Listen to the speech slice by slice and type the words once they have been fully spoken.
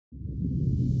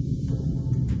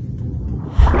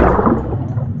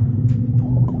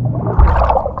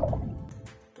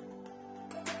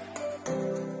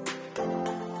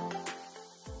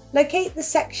Locate the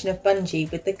section of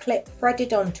bungee with the clip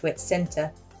threaded onto its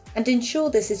centre and ensure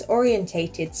this is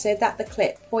orientated so that the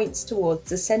clip points towards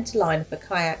the centre line of the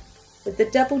kayak, with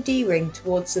the double D-ring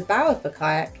towards the bow of the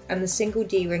kayak and the single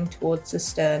D-ring towards the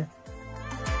stern.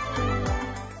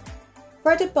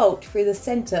 Thread a bolt through the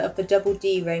centre of the double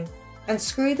D-ring and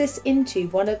screw this into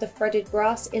one of the threaded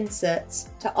brass inserts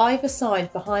to either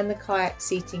side behind the kayak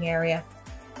seating area.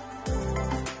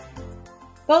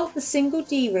 Bolt the single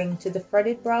D-ring to the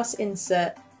threaded brass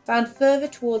insert found further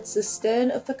towards the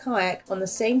stern of the kayak on the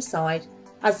same side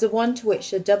as the one to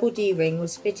which the double D-ring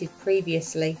was fitted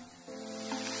previously.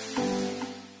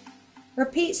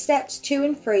 Repeat steps 2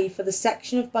 and 3 for the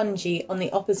section of bungee on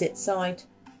the opposite side.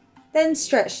 Then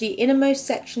stretch the innermost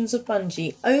sections of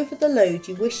bungee over the load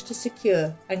you wish to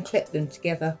secure and clip them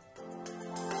together.